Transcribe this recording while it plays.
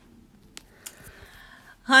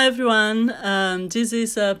Hi everyone, this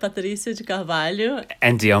is Patrícia de Carvalho,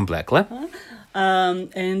 And Dion Blackler.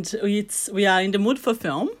 and we are in the mood for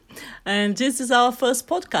film, and this is our first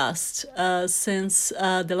podcast since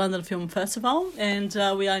the London Film Festival, and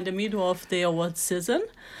we are in the middle of the awards season,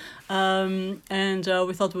 and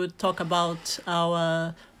we thought we'd talk about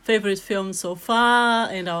our favorite films so far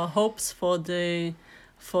and our hopes for the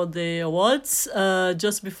awards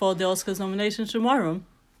just before the Oscars nomination tomorrow.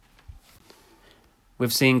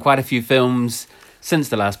 We've seen quite a few films since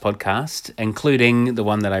the last podcast, including the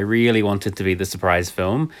one that I really wanted to be the surprise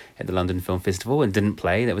film at the London Film Festival and didn't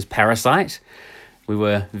play. That was Parasite. We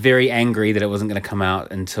were very angry that it wasn't going to come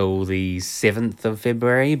out until the 7th of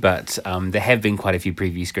February, but there have been quite a few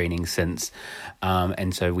preview screenings since.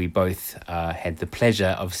 And so we both had the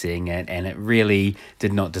pleasure of seeing it, and it really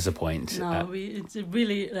did not disappoint. No, it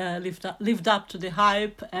really lived up to the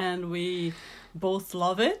hype, and we both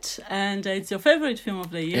love it. And it's your favorite film of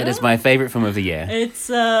the year. It is my favourite film of the year. It's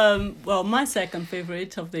my second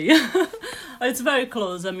favorite of the year. It's very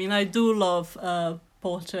close. I mean, I do love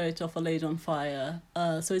Portrait of a Lady on Fire,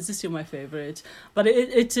 so it's still my favorite. But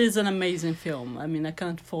it is an amazing film. I mean, I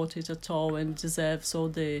can't fault it at all, and it deserves all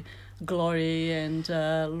the glory and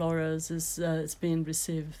laurels it's been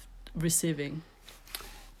receiving.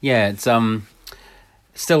 Yeah, it's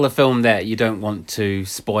still a film that you don't want to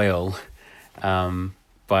spoil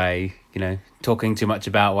by talking too much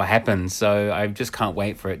about what happens. So I just can't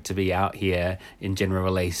wait for it to be out here in general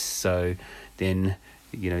release. So then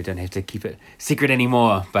don't have to keep it secret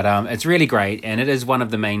anymore. But it's really great, and it is one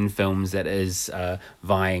of the main films that is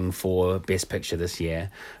vying for Best Picture this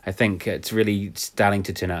year. I think it's really starting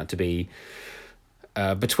to turn out to be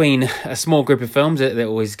between a small group of films that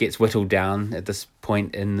always gets whittled down at this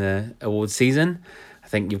point in the awards season. I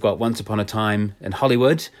think you've got Once Upon a Time in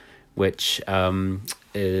Hollywood, which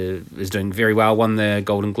is doing very well, won the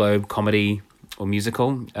Golden Globe comedy or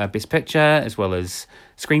musical Best Picture, as well as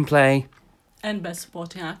screenplay. And Best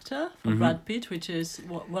Supporting Actor for Brad Pitt, which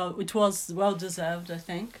was well deserved, I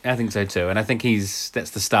think. I think so too, and I think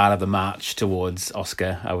that's the start of the march towards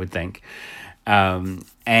Oscar, I would think. And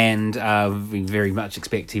we very much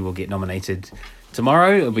expect he will get nominated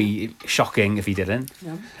tomorrow. It'll be shocking if he didn't.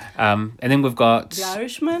 Yeah. And then we've got The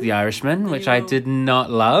Irishman. The Irishman, which I did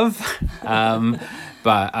not love,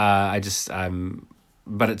 but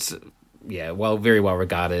but it's very well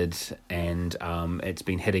regarded, and it's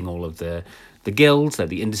been hitting all of the guilds, so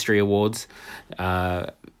the industry awards.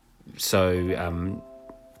 So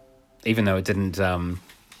even though it didn't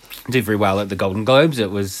do very well at the Golden Globes,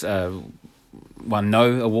 it was won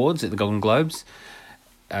no awards at the Golden Globes.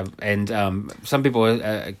 And some people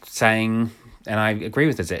are saying, and I agree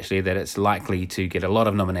with this actually, that it's likely to get a lot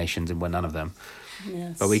of nominations and win none of them.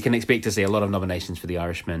 Yes. But we can expect to see a lot of nominations for The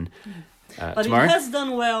Irishman but tomorrow. It has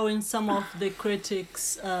done well in some of the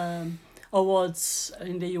critics' awards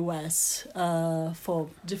in the US for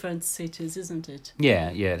different cities, isn't it?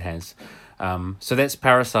 Yeah, it has. So that's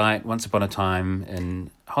Parasite, Once Upon a Time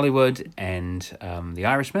in Hollywood, and The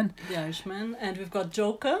Irishman. The Irishman, and we've got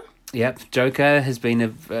Joker. Yep, Joker has been a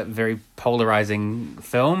very polarizing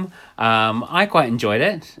film. I quite enjoyed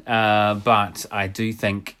it, but I do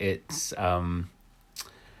think it's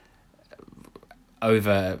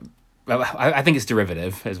over. I think it's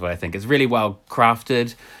derivative, is what I think. It's really well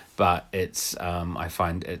crafted, but it's I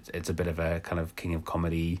find it's a bit of a kind of King of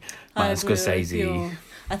Comedy, Martin Scorsese.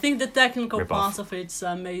 I think the technical rip-off. parts of it's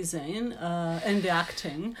amazing, and the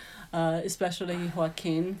acting, especially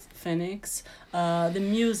Joaquin Phoenix. The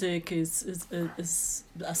music is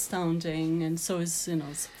astounding, and so is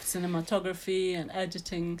cinematography and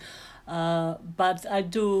editing. But I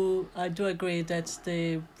do agree that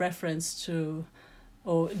the reference to,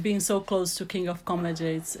 or being so close to King of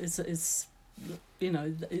Comedy,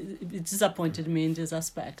 it disappointed me in this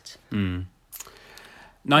aspect.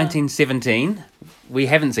 1917. We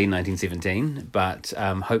haven't seen 1917, but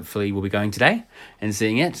hopefully we'll be going today and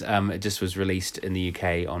seeing it. It just was released in the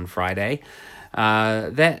UK on Friday.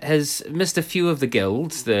 That has missed a few of the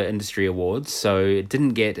guilds, the industry awards, so it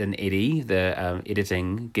didn't get an Eddie, the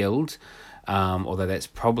editing guild, although that's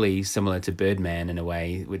probably similar to Birdman in a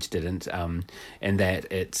way, which didn't, in that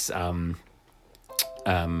it's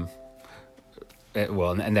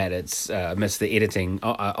missed the editing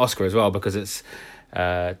Oscar as well, because it's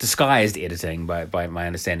disguised editing by my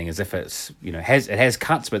understanding, as if it's it has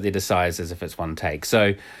cuts, but they're disguised as if it's one take.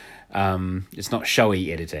 So it's not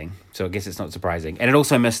showy editing, so I guess it's not surprising. And it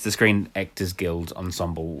also missed the Screen Actors Guild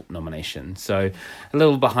Ensemble nomination, so a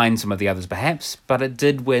little behind some of the others perhaps, but it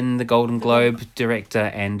did win the Golden Globe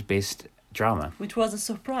Director and Best drama. which was a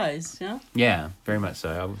surprise, yeah. Yeah, very much so.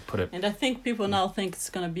 I would put it. And I think people now think it's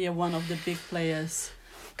gonna be one of the big players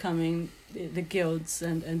coming, the guilds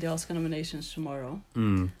and the Oscar nominations tomorrow.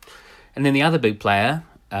 Mm. And then the other big player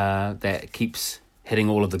that keeps hitting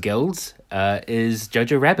all of the guilds is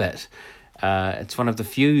Jojo Rabbit. It's one of the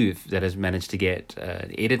few that has managed to get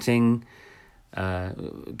editing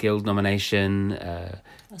guild nomination.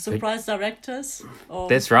 Surprise directors. Or...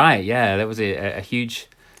 That's right. Yeah, that was a huge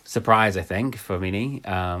surprise, I think, for many.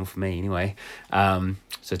 For me, anyway.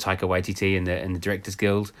 So Taika Waititi in the Directors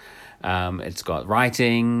Guild. It's got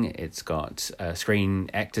writing. It's got Screen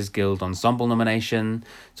Actors Guild ensemble nomination.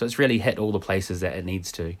 So it's really hit all the places that it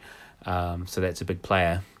needs to. So that's a big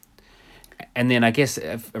player. And then I guess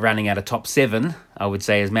rounding out a top 7, I would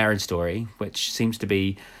say, is Marriage Story, which seems to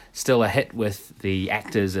be still a hit with the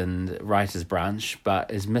actors and writers branch, but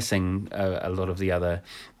is missing a lot of the other,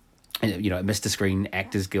 Mr. Screen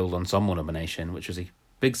Actors Guild ensemble nomination, which was a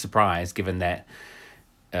big surprise given that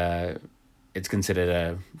it's considered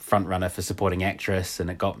a front runner for supporting actress, and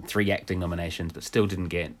it got 3 acting nominations, but still didn't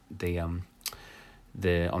get the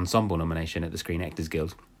ensemble nomination at the Screen Actors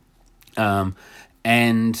Guild.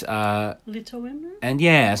 And Little Women. And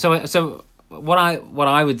yeah, so what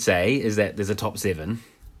I would say is that there's a top 7.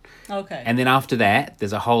 Okay. And then after that,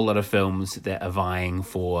 there's a whole lot of films that are vying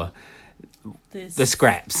for This the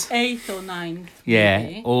scraps. 8th or 9th. Yeah,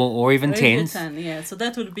 maybe. or even 10th. 10, yeah. So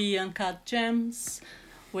that would be Uncut Gems,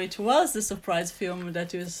 which was the surprise film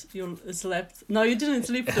that you slept. No, you didn't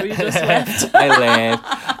sleep though. You just slept. I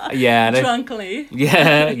laughed. Yeah. Drunkly.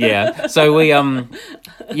 Yeah. So we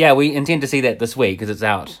intend to see that this week because it's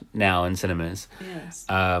out now in cinemas. Yes.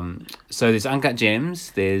 So there's Uncut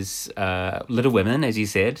Gems. There's Little Women, as you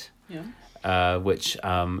said. Yeah. Which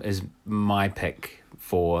is my pick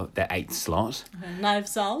for the 8th slot.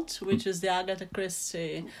 Knives Out, which is the Agatha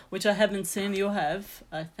Christie, which I haven't seen. You have,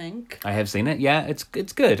 I think. I have seen it. Yeah, it's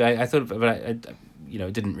good. I thought, but it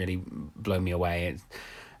didn't really blow me away. It's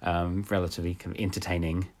relatively kind of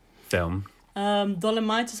entertaining film.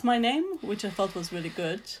 Dolomite Is My Name, which I thought was really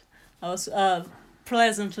good. I was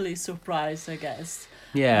pleasantly surprised, I guess.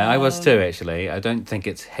 Yeah, I was too, actually. I don't think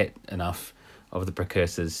it's hit enough of the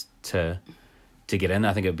precursors to get in.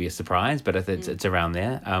 I think it would be a surprise, but it's around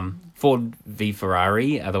there. Ford v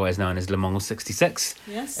Ferrari, otherwise known as Le Mans 66,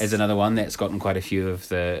 yes, is another one that's gotten quite a few of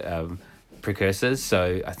the precursors.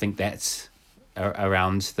 So I think that's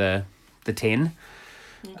around the 10.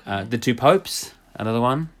 Okay. The Two Popes, another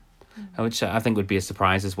one, which I think would be a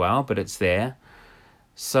surprise as well, but it's there.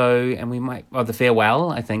 So, and we might... The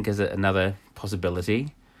Farewell, I think, is another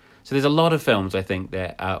possibility. So there's a lot of films, I think,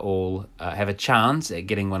 that are all have a chance at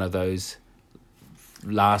getting one of those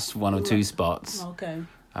last 1 or 2 spots. Okay.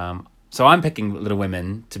 So I'm picking Little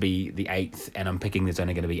Women to be the 8th, and I'm picking there's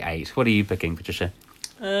only going to be 8. What are you picking, Patricia?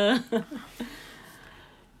 I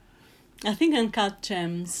think Uncut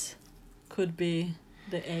Gems could be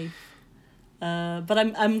the 8th. But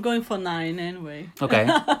I'm going for 9 anyway. Okay.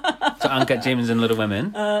 So Uncut Gems and Little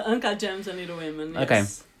Women. Uncut Gems and Little Women. Yes. Okay.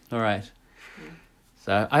 All right.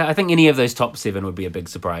 So I think any of those top 7 would be a big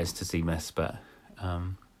surprise to see miss, but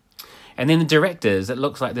and then the directors, it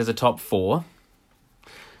looks like there's a top 4,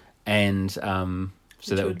 and so which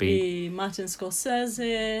that would be Martin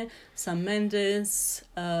Scorsese, Sam Mendes,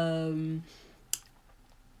 Bong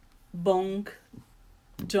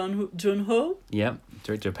Joon-ho,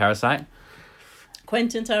 director of Parasite.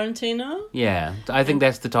 Quentin Tarantino. Yeah, I think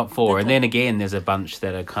that's the top 4, and then again there's a bunch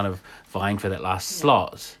that are kind of vying for that last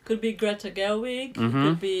slot. Could be Greta Gerwig.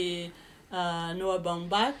 Could be Noah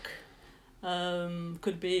Baumbach.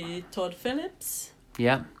 Could be Todd Phillips.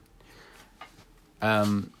 Yeah.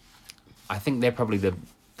 I think they're probably the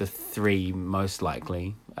 3 most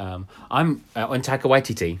likely. I'm and Taika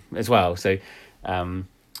Waititi as well. So,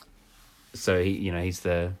 he's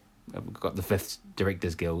got the 5th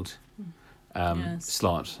Directors Guild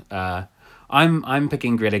slot. I'm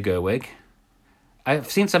picking Greta Gerwig. I've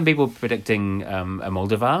seen some people predicting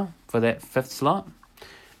Almodovar for that 5th slot,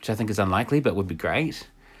 which I think is unlikely, but would be great.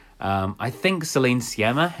 I think Celine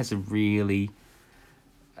Sciamma has a really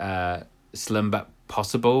slim but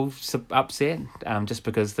possible upset, just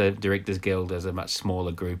because the Directors Guild is a much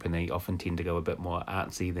smaller group and they often tend to go a bit more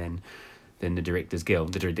artsy than the Directors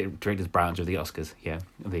Guild, the Directors branch of the Oscars,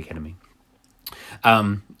 of the Academy.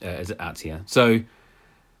 Is it artsier? So,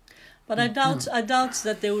 but I doubt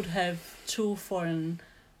that they would have 2 foreign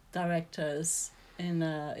directors in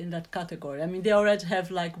that category. I mean, they already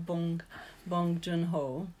have like Bong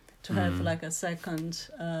Joon-ho. To have like a second,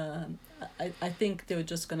 I think they were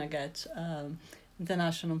just gonna get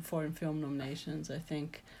international and foreign film nominations. I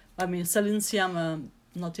think. I mean, Celine Sciamma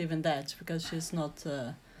not even that, because she's not.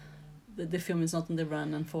 The film is not on the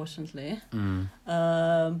run, unfortunately.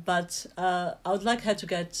 But I would like her to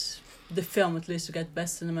get the film at least to get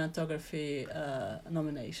best cinematography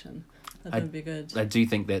nomination. That would be good. I do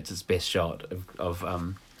think that's its best shot of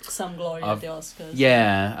Some glory at the Oscars.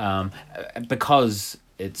 Yeah, because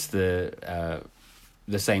it's the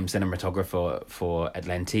same cinematographer for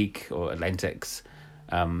Atlantique or Atlantics,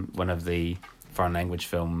 one of the foreign language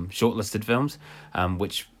film shortlisted films,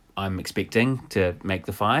 which I'm expecting to make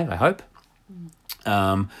the 5, I hope.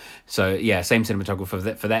 So yeah, same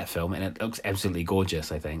cinematographer for that film, and it looks absolutely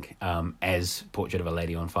gorgeous, I think, as Portrait of a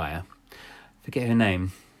Lady on Fire. Forget her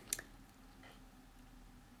name.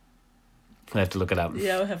 I have to look it up.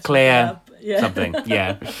 Yeah, we'll have to Claire look it up. Yeah. something.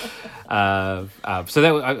 Yeah.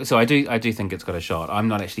 So I do think it's got a shot. I'm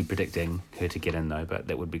not actually predicting her to get in though, but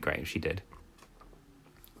that would be great if she did.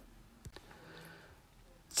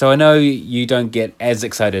 So I know you don't get as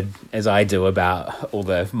excited as I do about all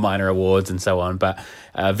the minor awards and so on, but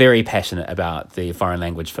very passionate about the foreign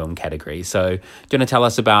language film category. So do you want to tell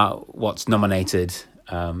us about what's nominated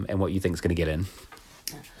and what you think is going to get in?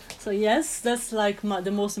 So yes, that's like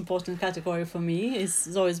the most important category for me.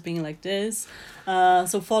 It's always been like this.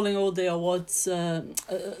 So following all the awards,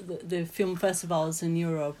 the film festivals in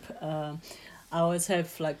Europe, I always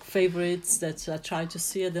have like favorites that I try to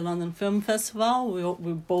see at the London Film Festival.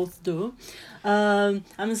 We both do.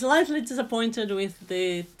 I'm slightly disappointed with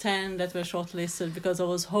the 10 that were shortlisted, because I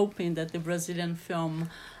was hoping that the Brazilian film,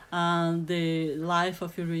 The Life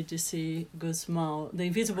of Eurídice Guzmão, The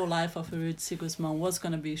Invisible Life of Eurídice Guzmão, was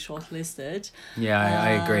going to be shortlisted. Yeah,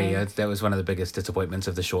 I agree. That was one of the biggest disappointments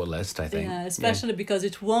of the shortlist, I think. Yeah, especially because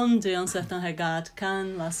it won the Un Certain Regard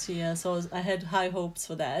Cannes last year, so I had high hopes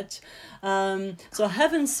for that. So I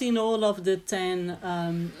haven't seen all of the 10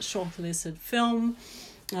 shortlisted film.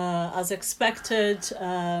 As expected,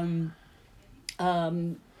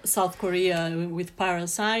 South Korea with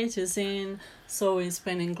Parasite is in. So is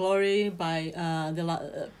Pain and Glory by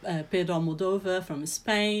Pedro Almodóvar from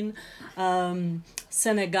Spain.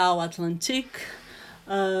 Senegal, Atlantique.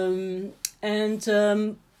 And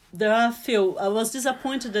there are a few. I was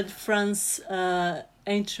disappointed that France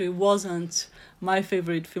entry wasn't my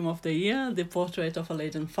favorite film of the year, The Portrait of a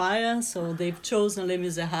Lady on Fire. So they've chosen Les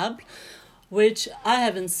Miserables, which I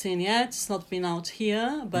haven't seen yet. It's not been out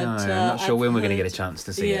here, but no, I'm not sure when we're going to get a chance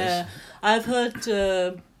to see it. Yeah, I've heard.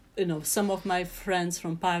 Some of my friends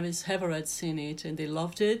from Paris have already seen it and they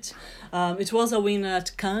loved it. It was a winner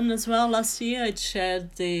at Cannes as well last year. It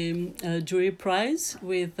shared the jury prize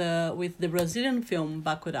with the Brazilian film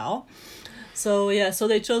Bacurau. So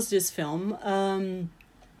they chose this film.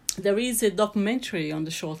 There is a documentary on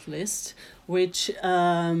the shortlist, which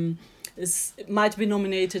might be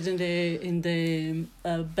nominated in the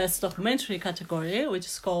best documentary category, which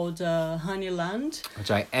is called Honeyland,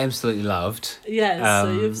 which I absolutely loved. Yes,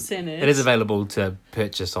 so you've seen it. It is available to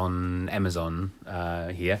purchase on Amazon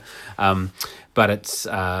here, but it's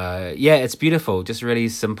beautiful. Just a really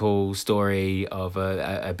simple story of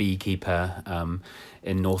a beekeeper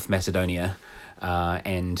in North Macedonia,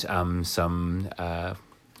 and some.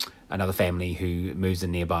 Another family who moves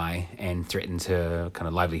in nearby and threatens her kind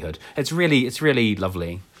of livelihood. It's really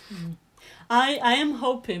lovely. I am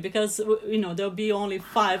hoping, because there'll be only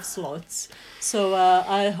 5 slots, so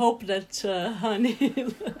I hope that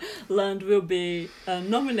Honeyland will be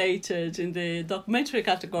nominated in the documentary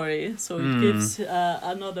category, so it gives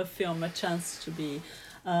another film a chance to be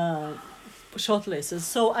shortlisted.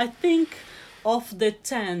 So I think of the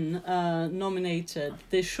 10 nominated,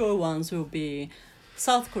 the sure ones will be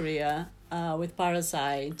South Korea with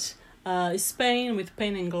Parasite, Spain with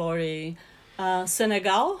Pain and Glory,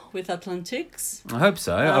 Senegal with Atlantiques. I hope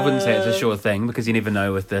so. I wouldn't say it's a sure thing, because you never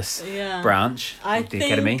know with this branch of the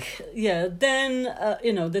Academy. Yeah, then,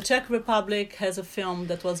 the Czech Republic has a film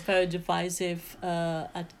that was very divisive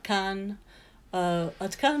at Cannes.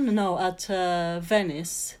 At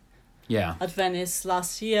Venice. Yeah. At Venice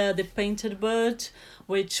last year, The Painted Bird,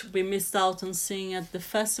 which we missed out on seeing at the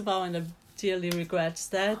festival, and I dearly regrets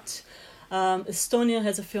that. Estonia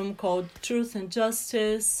has a film called Truth and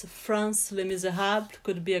Justice. France, Les Miserables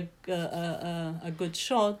could be a good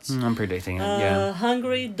shot. I'm predicting it, yeah.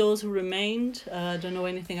 Hungary, Those Who Remained. I don't know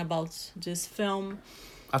anything about this film.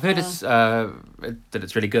 I've heard that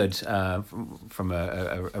it's really good from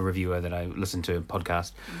a reviewer that I listened to a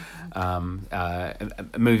podcast.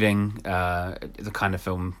 Moving, the kind of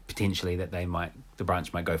film potentially that the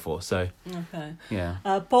branch might go for. So okay, yeah.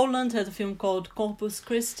 Poland has a film called Corpus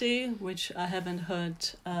Christi, which I haven't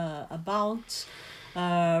heard about.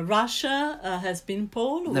 Russia has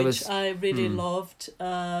Beanpole, which I really loved.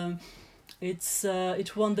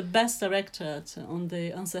 it won the best director on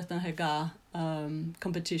the Un Certain Regard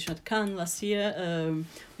competition at Cannes last year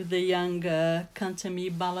with the young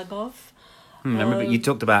Kantemi Balagov. I remember you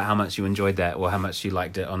talked about how much you enjoyed that, or how much you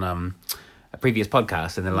liked it on a previous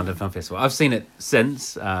podcast in the London Film Festival. I've seen it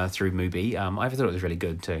since through Mubi. I thought it was really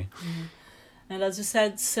good too. And as you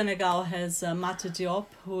said, Senegal has Mata Diop,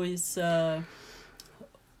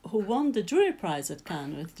 who won the jury prize at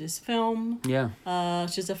Cannes with this film. Yeah.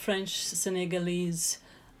 She's a French-Senegalese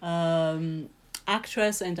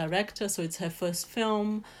actress and director, so it's her first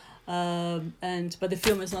film. But the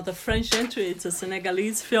film is not a French entry; it's a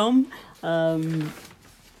Senegalese film. But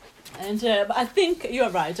I think you're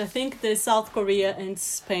right. I think the South Korea and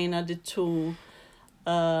Spain are the two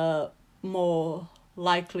more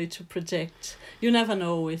likely to predict. You never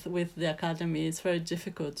know with the Academy. It's very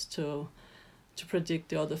difficult to predict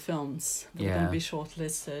the other films that are going to be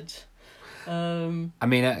shortlisted. I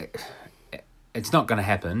mean, it's not going to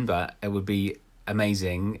happen, but it would be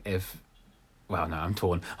amazing if... Well, no, I'm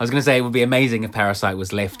torn. I was going to say it would be amazing if Parasite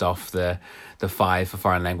was left off the 5 for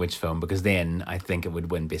foreign language film, because then I think it would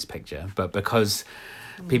win Best Picture. But because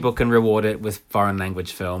people can reward it with foreign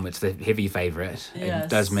language film, it's the heavy favourite. Yes. It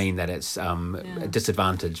does mean that it's a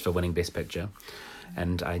disadvantage for winning Best Picture.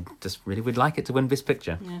 And I just really would like it to win Best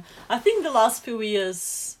Picture. Yeah, I think the last few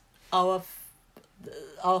years, our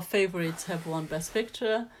favourites have won Best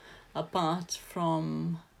Picture, apart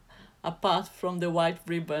from The White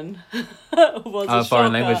Ribbon, was a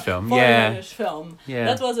foreign language film. Language film. Yeah.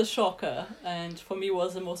 That was a shocker, and for me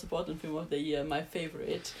was the most important film of the year, my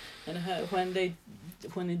favourite. And when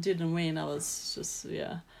it didn't win, I was just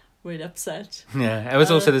really upset. Yeah, it was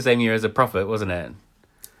also the same year as A Prophet, wasn't it?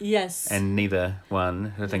 Yes. And neither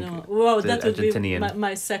won. I think. No. Well, that would be Argentinian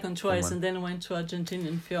my second choice, and then went to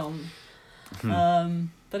Argentinian film.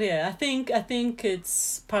 But yeah, I think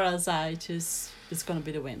it's Parasite is going to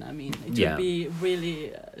be the win. I mean, it would be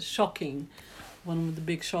really shocking, one of the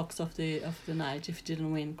big shocks of the night if it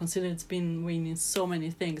didn't win, considering it's been winning so many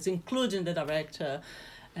things, including the director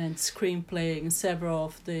and screenplay in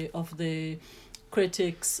several of the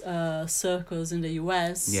critics circles in the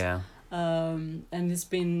US. Yeah. And it's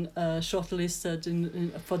been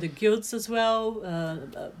shortlisted for the guilds as well.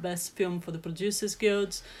 Best film for the Producers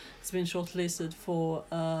Guild. It's been shortlisted for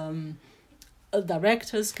a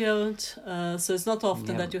Directors Guild. So it's not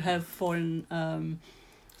often that you have foreign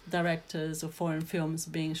directors or foreign films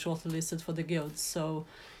being shortlisted for the guilds. So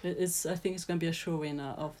I think it's going to be a sure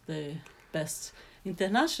winner of the best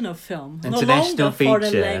international film. International feature.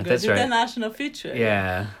 Foreign language. That's right. International feature.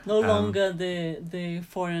 Yeah. No longer the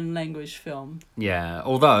foreign language film. Yeah.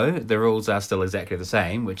 Although the rules are still exactly the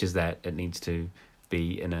same, which is that it needs to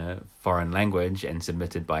be in a foreign language and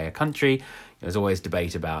submitted by a country. There's always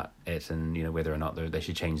debate about it, and whether or not they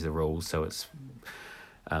should change the rules so it's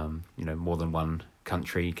more than one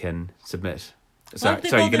country can submit. So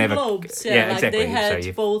you can have Globes, exactly. They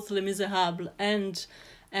had both Les Miserables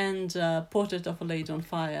and Portrait of a Lady on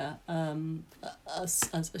Fire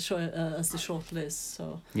as the short list.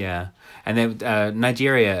 So yeah, and then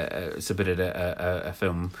Nigeria submitted a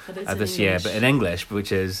film this year, but in English,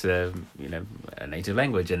 which is a native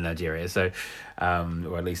language in Nigeria. So,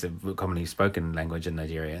 or at least a commonly spoken language in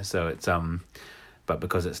Nigeria. So it's but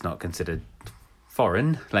because it's not considered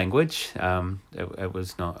foreign language, it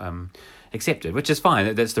was not accepted, which is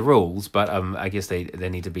fine. That's the rules, but I guess they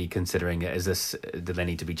need to be considering it. Do they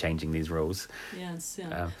need to be changing these rules? Yes,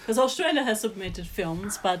 yeah. Because Australia has submitted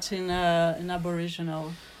films, but in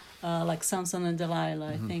Aboriginal, like Samson and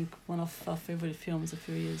Delilah, I think one of our favorite films a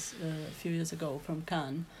few years ago from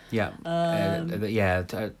Cannes. Yeah,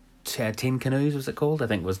 10 Canoes was it called? I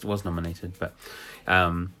think was nominated, but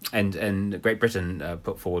and Great Britain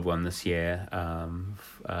put forward one this year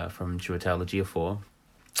from Chiwetel Ejiofor,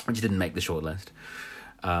 which didn't make the shortlist.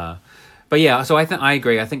 But yeah, so I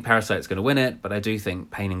agree. I think Parasite's going to win it, but I do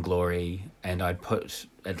think Pain and Glory, and I'd put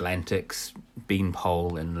Atlantic's,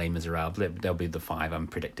 Beanpole, and Les Miserables. They'll be the 5 I'm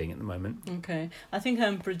predicting at the moment. Okay, I think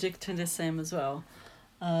I'm predicting the same as well.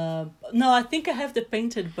 No, I think I have The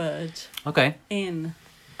Painted Bird. Okay.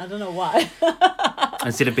 I don't know why.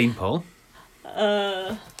 Instead of Beanpole?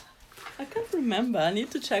 I can't remember. I need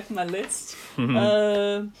to check my list.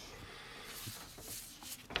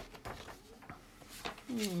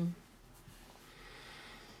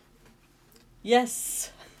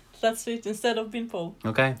 Yes, that's it. Instead of Beanpole.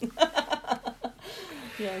 Okay.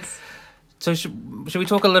 Yes. So should we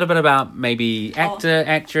talk a little bit about maybe actor,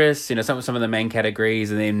 actress, some of the main categories,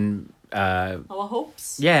 and then our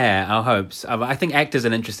hopes? Yeah, our hopes. I think actor's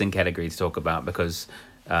an interesting category to talk about because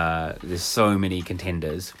there's so many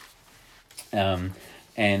contenders. And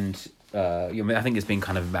I think there's been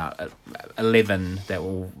kind of about 11 that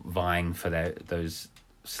were vying for those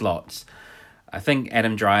slots. I think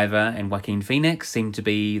Adam Driver and Joaquin Phoenix seem to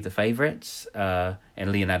be the favourites, and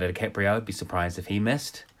Leonardo DiCaprio. I'd be surprised if he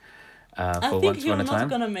missed. I For think Once he's Upon a not Time.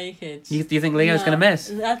 gonna make it. Do you think Leo's going to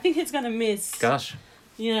miss? I think he's gonna miss. Gosh.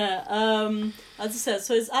 Yeah. As I said,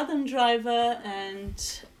 so it's Adam Driver and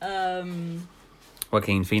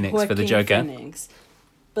Joaquin Phoenix for the Joaquin Joker. Phoenix.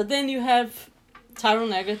 But then you have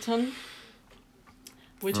Taron Egerton,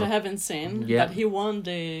 which I haven't seen. Yeah. But he won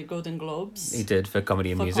the Golden Globes. He did for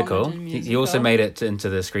Comedy and For Musical. Comedy and He also Musical. made it into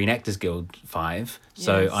the Screen Actors Guild 5.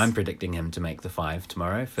 So Yes. I'm predicting him to make the 5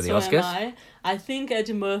 tomorrow for the So Oscars. am I think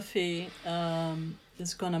Eddie Murphy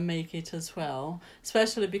is gonna make it as well,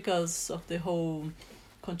 especially because of the whole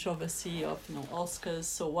controversy of Oscars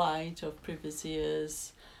so white of previous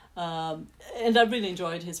years. And I really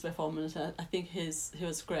enjoyed his performance. I think he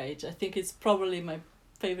was great. I think it's probably my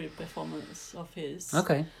favorite performance of his.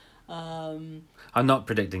 Okay. Um, I'm not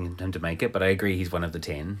predicting him to make it, but I agree he's one of the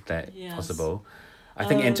 10 that Yes. possible. I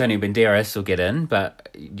think Antonio Banderas will get in, but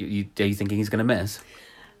are you thinking he's going to miss?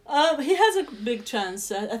 he has a big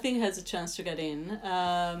chance. I think he has a chance to get in.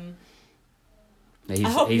 I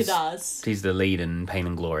hope he does. He's the lead in Pain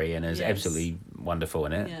and Glory and is Yes. absolutely wonderful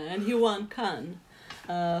in it. Yeah, and he won Cannes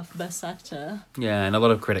for Best Actor. Yeah, and a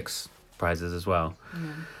lot of critics' prizes as well.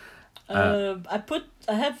 I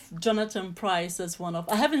have Jonathan Pryce as one of.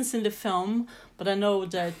 I haven't seen the film, but I know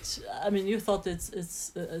that. I mean, you thought it's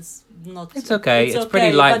not. It's okay. It's okay,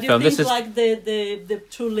 pretty light but you film. think This is like the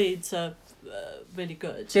two leads are really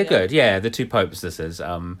good. they're good. Yeah, the two popes. This is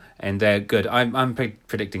and they're good. I'm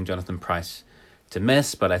predicting Jonathan Pryce to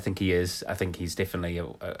miss, but I think he is. I think he's definitely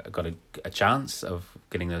got a chance of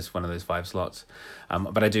getting one of those 5 slots.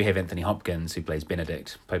 But I do have Anthony Hopkins, who plays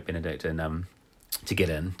Pope Benedict, and to get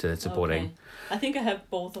in to supporting. Okay. I think I have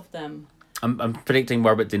both of them. I'm predicting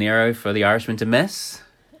Robert De Niro for The Irishman to miss.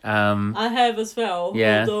 I have as well.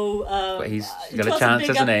 Yeah. Although But he's it got a was chance, big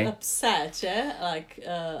hasn't he? upset, yeah. Like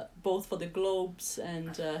both for the Globes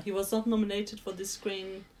and he was not nominated for the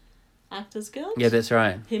Screen Actors Guild. Yeah, that's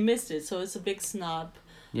right. He missed it, so it's a big snub.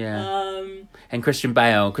 Yeah. And Christian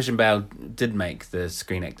Bale did make the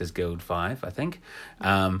Screen Actors Guild 5, I think.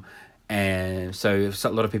 And so a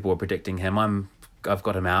lot of people were predicting him. I've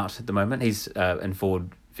got him out at the moment. He's in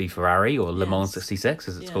Ford v Ferrari, or Le Mans Yes. 66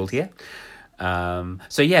 as it's Yes. called here.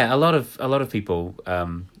 So yeah, a lot of people.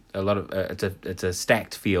 It's a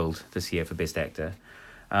stacked field this year for Best Actor.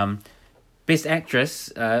 Best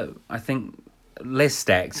Actress, I think less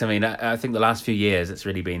stacked. I mean, I think the last few years it's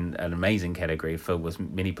really been an amazing category filled with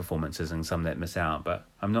many performances and some that miss out. But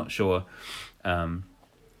I'm not sure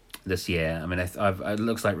this year. I mean, it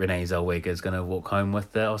looks like Renee Zellweger is going to walk home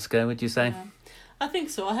with the Oscar. Would you say? Yeah. I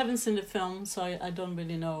think so. I haven't seen the film, so I don't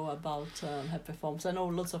really know about her performance. I know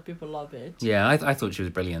lots of people love it. Yeah, I thought she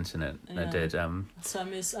was brilliant in it. I Yeah. did. So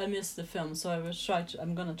I missed the film, so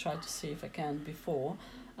I'm gonna try to see if I can before.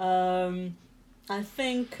 I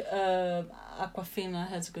think Aquafina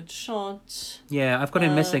has a good shot. Yeah, I've got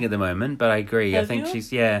him missing at the moment, but I agree. I have think you? she's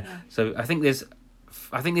So I think there's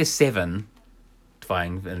 7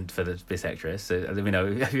 vying for the Best Actress. So let me know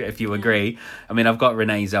if you agree. I mean, I've got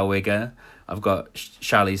Renee Zellweger. I've got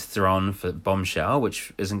Charlize Theron for Bombshell,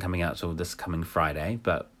 which isn't coming out till this coming Friday,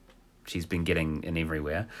 but she's been getting in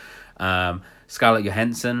everywhere. Scarlett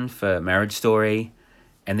Johansson for Marriage Story,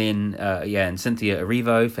 and then and Cynthia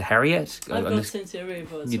Erivo for Harriet. I've got Cynthia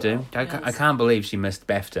Erivo as You well. do? Yes. I can't believe she missed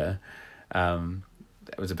BAFTA.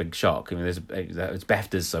 That was a big shock. I mean, it's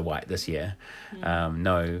BAFTA's so white this year.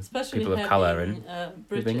 No Especially people of having, colour and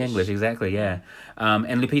British. being English, exactly, yeah.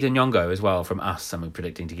 And Lupita Nyong'o as well from Us, I'm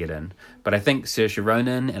predicting to get in. But I think Saoirse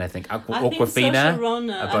Ronan and I think I think Awkwafina Saoirse Ronan.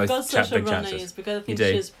 are I've both got Saoirse big Ronan chances. is because I think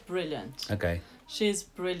do? she's brilliant. Okay. She's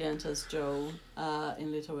brilliant as Jo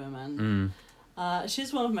in Little Women.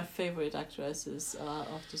 She's one of my favorite actresses of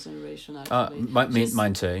this generation. Actually,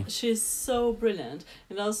 Mine too. She's so brilliant.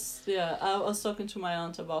 And I was talking to my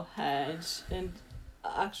aunt about her, and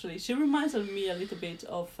actually, she reminds me a little bit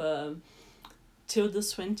of Tilda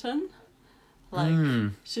Swinton.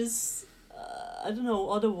 Like she's, I don't know,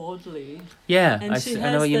 otherworldly. Yeah, And I she know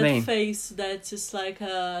has what you that mean. face that is like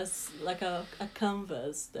a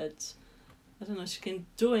canvas that, I don't know, she can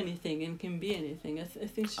do anything and can be anything. I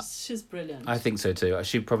think she's brilliant. I think so too.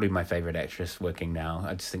 She's probably my favourite actress working now.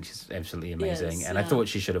 I just think she's absolutely amazing. Yes, and I yeah. thought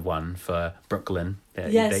she should have won for Brooklyn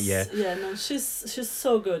that Yes, year. yeah, no, she's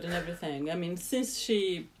so good in everything. I mean,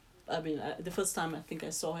 the first time I think I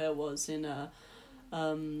saw her was in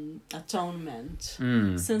Atonement.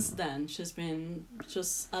 Since then, she's been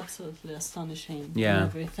just absolutely astonishing in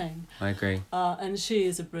everything. I agree. And she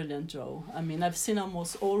is a brilliant role. I mean, I've seen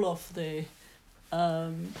almost all of the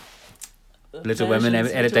Little Women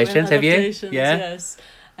adaptations, have you? Yeah. Yes.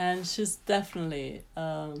 And she's definitely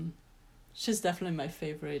my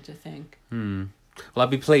favorite, I think. Well,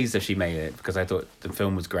 I'd be pleased if she made it, because I thought the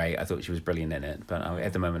film was great. I thought she was brilliant in it, but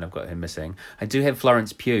at the moment I've got her missing. I do have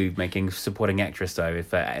Florence Pugh making supporting actress though,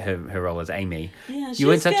 if her role as Amy. Yeah, you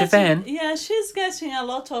weren't such a fan. Yeah, she's getting a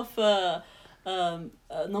lot of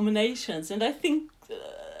nominations, and I think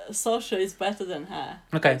Saoirse is better than her.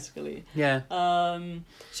 Okay. Basically. Yeah.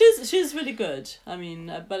 She's really good. I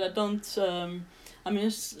mean, but I don't.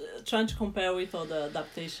 Trying to compare with other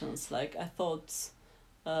adaptations, like I thought.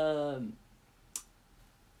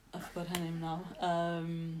 I forgot her name now.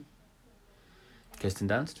 Kirsten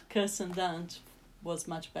Dunst? Kirsten Dunst was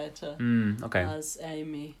much better okay. as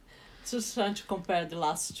Amy. Just trying to compare the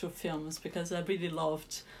last two films, because I really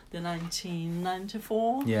loved the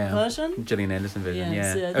 1994 version. Gillian Anderson version,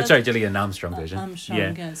 yes, Gillian Armstrong version.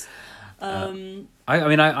 Armstrong, yes.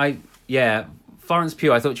 Florence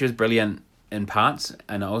Pugh, I thought she was brilliant in parts,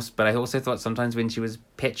 but I also thought sometimes when she was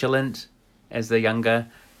petulant as the younger,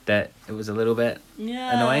 that it was a little bit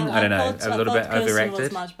annoying. I don't know, a little bit overacted.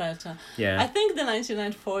 Was much better. Yeah. I think the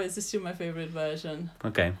 1994 is still my favorite version.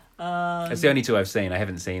 Okay. It's the only two I've seen. I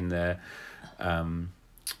haven't seen the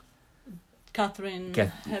Catherine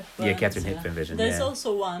Hepburn. Catherine Hepburn version. There's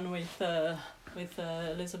also one with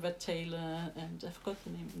Elizabeth Taylor, and I forgot the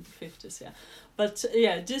name in the 50s. Yeah, but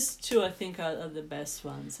these two I think are the best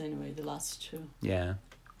ones. Anyway, the last two. Yeah.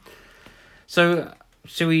 So.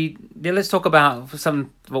 Should we? Yeah, let's talk about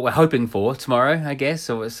what we're hoping for tomorrow, I guess,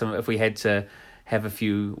 or if we had to have a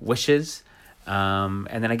few wishes, and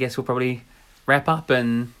then I guess we'll probably wrap up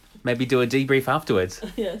and maybe do a debrief afterwards.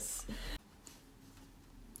 Yes.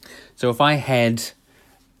 So if I had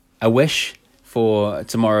a wish for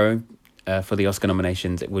tomorrow, for the Oscar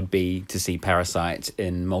nominations, it would be to see Parasite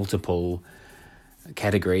in multiple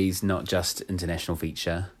categories, not just international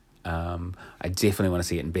feature. I definitely want to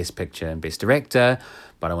see it in Best Picture and Best Director,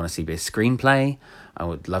 but I want to see Best Screenplay. I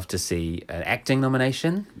would love to see an acting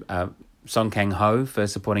nomination. Song Kang-ho for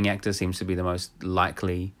supporting actor seems to be the most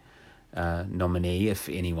likely nominee, if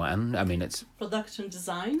anyone. I mean, it's production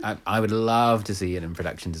design. I would love to see it in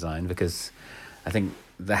production design, because I think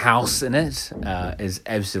the house in it is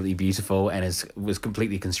absolutely beautiful and was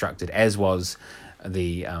completely constructed, as was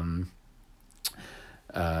the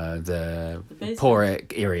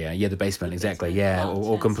Porrick area, the basement, exactly,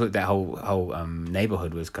 or complete that whole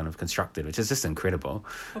neighborhood was kind of constructed, which is just incredible.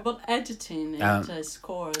 What about editing and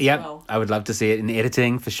score as well? I would love to see it in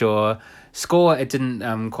editing for sure. Score, it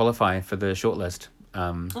didn't qualify for the shortlist.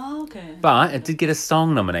 Okay. But it did get a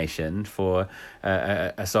song nomination for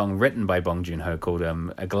a song written by Bong Joon-ho called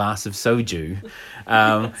 "A Glass of Soju,"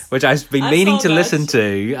 which I've been meaning to listen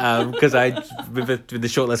to, because when the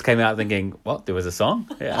shortlist came out, thinking, "What? There was a song?"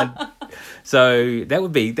 Yeah. So that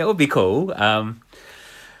would be cool.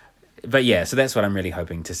 But so that's what I'm really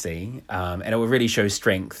hoping to see, and it would really show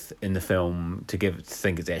strength in the film to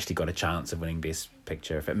think it's actually got a chance of winning Best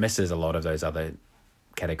Picture. If it misses a lot of those other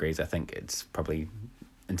categories, I think it's probably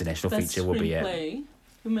international feature will be it.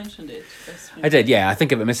 You mentioned it. I did, I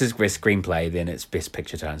think if it misses Best Screenplay, then its Best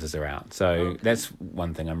Picture chances are out. So that's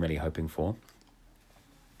one thing I'm really hoping for.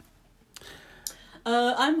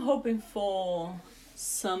 I'm hoping for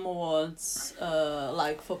some awards,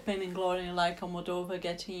 like for Pain and Glory, like Almodovar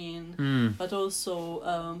getting in, but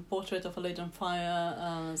also Portrait of a Lady on Fire,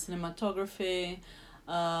 cinematography,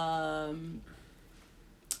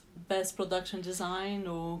 Best Production Design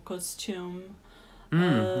or Costume.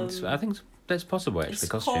 I think that's possible, actually.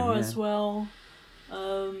 Costume, score as well.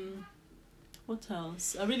 What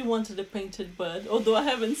else? I really wanted a Painted Bird, although I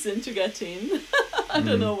haven't seen to get in. I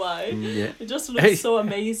don't know why. It just looks so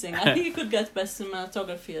amazing. I think it could get Best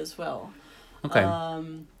Cinematography as well. Okay. I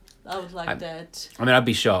would like that. I mean, I'd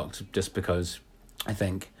be shocked, just because I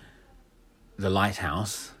think The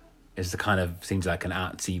Lighthouse is seems like an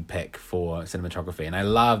artsy pick for cinematography, and I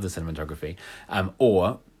love the cinematography,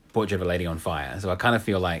 or Portrait of a Lady on Fire. So I kind of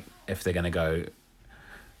feel like if they're going to go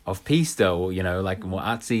off-piste or, like more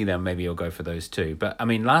artsy, then maybe you'll go for those two. But I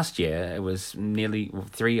mean, last year it was nearly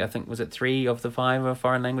 3, I think, was it 3 of the 5 are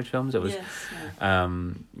foreign language films? It was,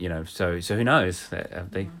 so who knows?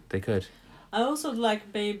 They could. I also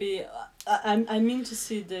like maybe, I mean to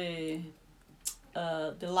see the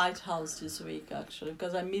Lighthouse this week, actually,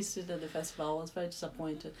 because I missed it at the festival. I was very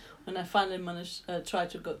disappointed when I finally managed tried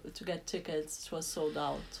to get tickets. It was sold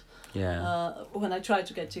out. Yeah. When I tried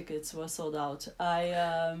to get tickets, were sold out.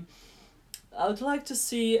 I would like to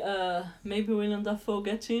see maybe Willem Dafoe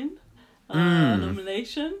get in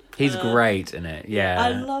nomination. He's great in it. Yeah.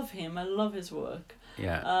 I love him. I love his work.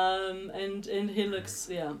 Yeah. And he looks.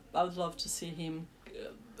 Yeah, I would love to see him.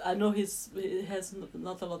 I know he has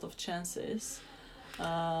not a lot of chances.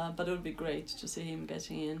 But it would be great to see him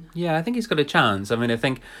getting in. Yeah, I think he's got a chance. I mean, I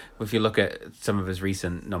think if you look at some of his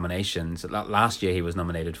recent nominations, last year he was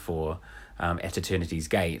nominated for At Eternity's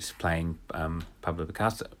Gate, playing Pablo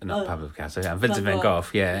Picasso, Pablo Picasso, Vincent Van Gogh.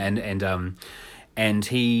 Yeah, and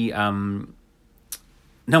he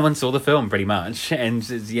no one saw the film pretty much, and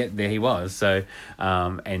yet there he was. So,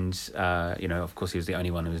 of course, he was the only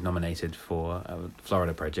one who was nominated for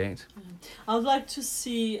Florida Project. I would like to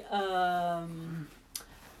see a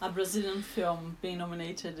Brazilian film being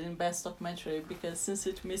nominated in Best Documentary, because since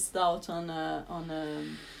it missed out on a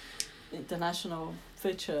international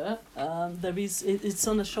feature, it's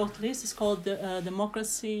on a short list. It's called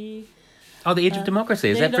Democracy. Oh, The Age of Democracy.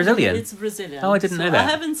 Is that Brazilian? It's Brazilian. Oh, I didn't know that. I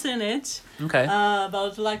haven't seen it. Okay. But I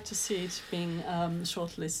would like to see it being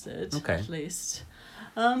shortlisted. Okay. At least.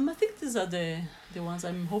 I think these are the ones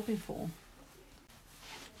I'm hoping for.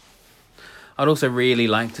 I'd also really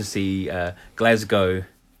like to see Glasgow,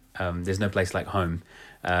 There's No Place Like Home,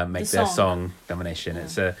 make their song nomination. Yeah.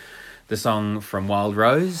 It's the song from Wild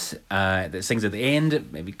Rose that sings at the end.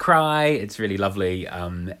 It made me cry. It's really lovely,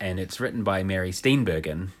 and it's written by Mary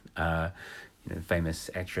Steenburgen, famous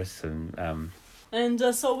actress. And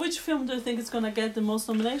so which film do you think is going to get the most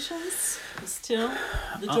nominations? Still,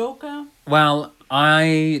 The Joker? Well,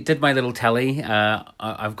 I did my little tally.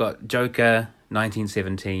 I've got Joker,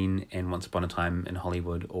 1917, and Once Upon a Time in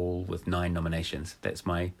Hollywood, all with 9 nominations. That's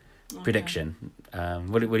my prediction.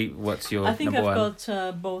 What's your? I think number I've one?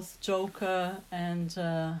 got both Joker and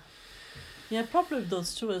probably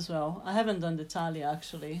those two as well. I haven't done the tally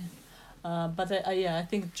actually, but I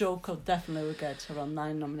think Joker definitely will get around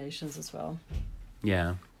 9 nominations as well.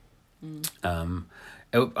 Yeah.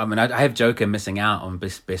 I have Joker missing out on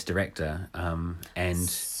best director, and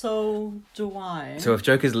so do I. So if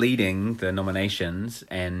Joker's leading the nominations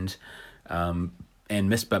and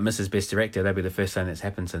Mrs. Best Director, that'd be the first time that's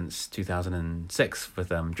happened since 2006 with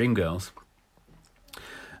Dreamgirls.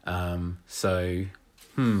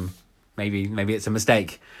 Maybe it's a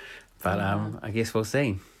mistake, but I guess we'll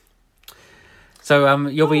see. So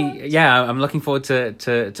you'll be I'm looking forward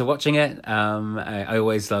to watching it. I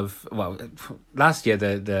always love, last year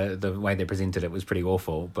the way they presented it was pretty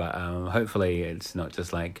awful, but hopefully it's not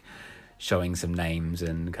just like showing some names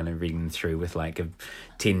and kind of reading through with like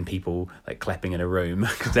 10 people like clapping in a room,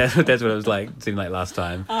 because that's what it was like, seemed like last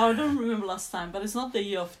time. I don't remember last time, but it's not the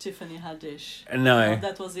year of Tiffany Haddish. No,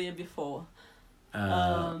 that was the year before.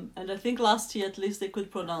 And I think last year at least they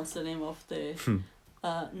could pronounce the name of the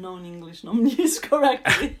non-English nominees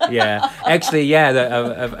correctly. Yeah, actually,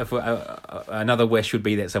 another wish would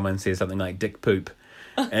be that someone says something like Dick Poop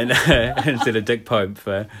and instead of Dick Pope.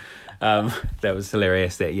 That was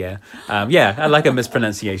hilarious that year. I like a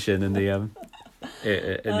mispronunciation in the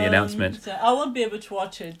announcement. So I won't be able to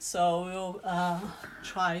watch it, so we'll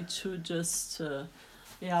try to just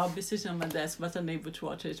I'll be sitting on my desk but unable to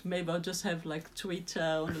watch it. Maybe I'll just have like Twitter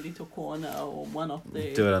on the little corner or one of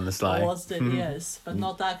the do it on the slide. Yes, but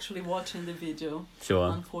not actually watching the video.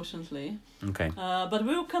 Sure. Unfortunately. Okay. But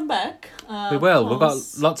we'll come back. We will. We've got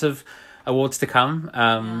lots of awards to come.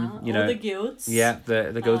 All the guilds. Yeah,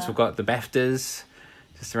 the guilds. We've got the BAFTAs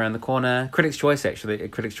just around the corner. Critics' Choice, actually.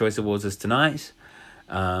 Critics' Choice Awards is tonight.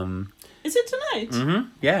 Is it tonight? Mm-hmm.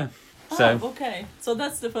 Yeah. So okay. So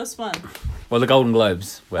that's the first one. Well, the Golden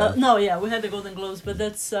Globes. we had the Golden Globes, but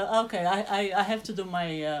that's okay. I have to do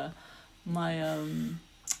my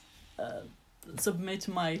submit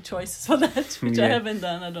my choices for that, which I haven't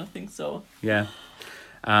done. I don't think so. Yeah.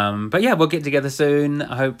 But we'll get together soon.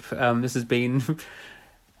 I hope this has been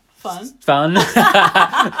fun.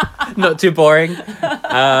 Not too boring.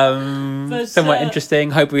 Somewhat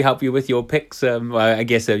interesting. Hope we help you with your picks. I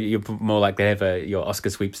guess you're more likely to have your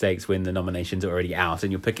Oscar sweepstakes when the nominations are already out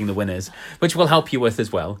and you're picking the winners, which will help you with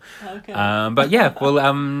as well. Okay.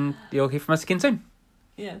 You'll hear from us again soon.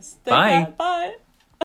 Yes. Bye. Bye.